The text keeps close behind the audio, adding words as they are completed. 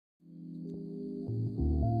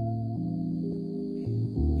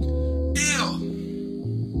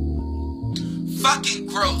fucking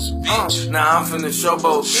gross, bitch. Now I'm finna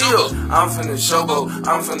showboat, I'm finna showboat,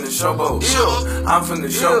 I'm finna showboat, I'm finna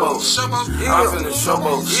showboat, I'm finna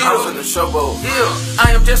showboat, I'm finna showboat.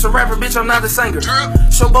 I am just a rapper, bitch, I'm not a singer.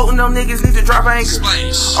 Showboating them niggas need to drop anchor.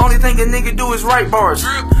 Only thing a nigga do is write bars.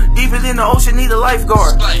 Deeper than the ocean, need a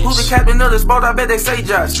lifeguard. Who the captain of this boat? I bet they say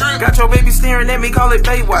Josh. Got your baby staring at me, call it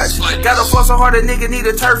Baywatch. Got a fuss so hard a nigga need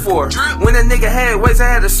a turf war. When a nigga had weights,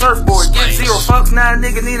 I had a surfboard. Get 0 fucks, now a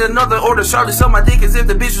nigga need another order. Shorty suck my dick as if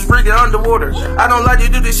the bitch was rigging underwater. I don't like to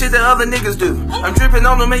do the shit that other niggas do. I'm dripping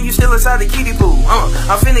on them and you still inside the kiddie pool.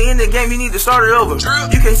 I'm finna end the game, you need to start it over.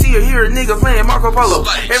 You can't see or hear a nigga playing Marco Polo.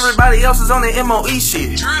 Everybody else is on the MOE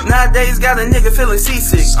shit. Nowadays got a nigga feeling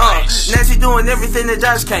seasick. Now she doing everything that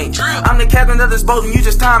Josh can't. I'm the captain of this boat and you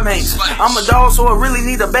just Tom Hanks. I'm a dog, so I really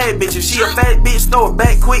need a bad bitch. If she a fat bitch, throw it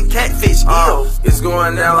back quick, catfish. It's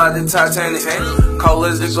going down like the Titanic. Cold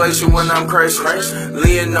as the glacier when I'm crashing.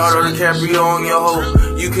 Leonardo DiCaprio on your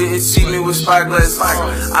hoe. You couldn't see me with spyglass.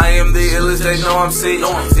 I am the illest, they know I'm sick.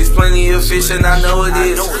 There's plenty of fish and I know it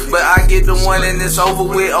is, but I get the one and it's over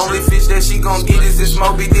with. Only fish that she gon' get is this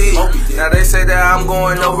Moby Dick. Now they say that I'm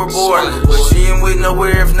going overboard, but she ain't with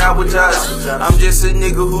nowhere if not with Josh. I'm just a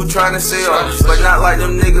nigga who tryna sell, but not like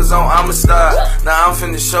them niggas on I'm a star. Now I'm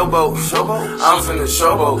finna showboat, I'm finna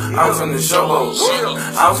showboat, I'm finna showboat,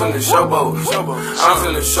 I'm finna showboat, I'm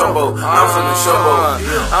finna showboat, I'm finna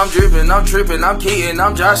showboat. I'm drippin', I'm trippin', I'm kiddin',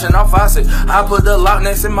 I'm Joshin', I'm Fawcett. I put the Loch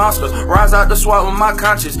Ness in monster, rise out the swat with my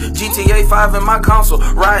conscience. GTA 5 in my console,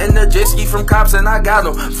 riding the jet ski from cops and I got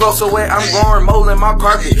them. Flow so wet, I'm growing mold in my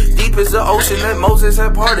carpet. Deep as the ocean that Moses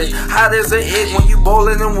had parted. Hot as an egg when you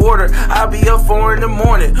boiling in water. I'll be up 4 in the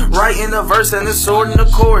morning, writing a verse and a sword in the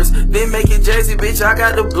chorus. Then make it jazzy, bitch, I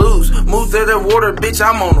got the blues. Move to the water, bitch,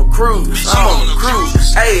 I'm on a cruise. I'm on a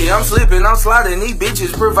cruise. Hey, I'm slipping, I'm sliding, these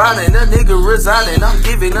bitches providing. A nigga residing, I'm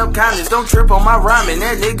giving up kindness. Don't trip on my rhyming,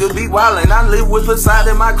 that nigga be wildin'. I live with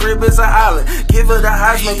Poseidon, my crib is an island. Give her the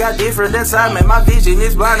Heisman, got different assignment. My vision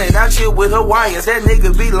is blinding, I chill with Hawaiians. That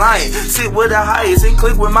nigga be lying. Sit with the highest and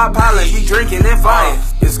click with my pilot. Be drinking and flying.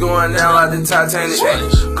 It's going down like the Titanic.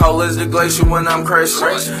 Cold as the glacier when I'm crashing.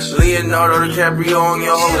 Leonardo DiCaprio on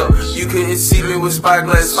your hoe. You couldn't see me with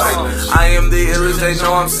spyglass. I am the illest, they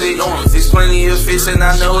know I'm sick. There's plenty of fish and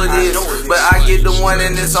I know it is, but I get the one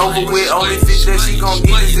and it's over with. Only fish that she gon'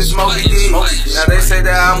 get is this Moby Dick. Now they say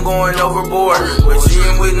that I'm going overboard, but she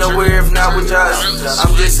ain't with nowhere if not with Josh.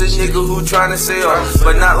 I'm just a nigga who tryna sell,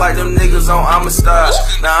 but not like them niggas on I'm a star.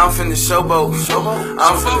 Now I'm finna showboat,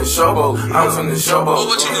 I'm finna showboat, I'm finna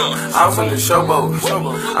showboat, I'm finna showboat,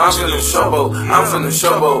 I'm finna showboat, I'm finna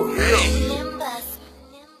showboat.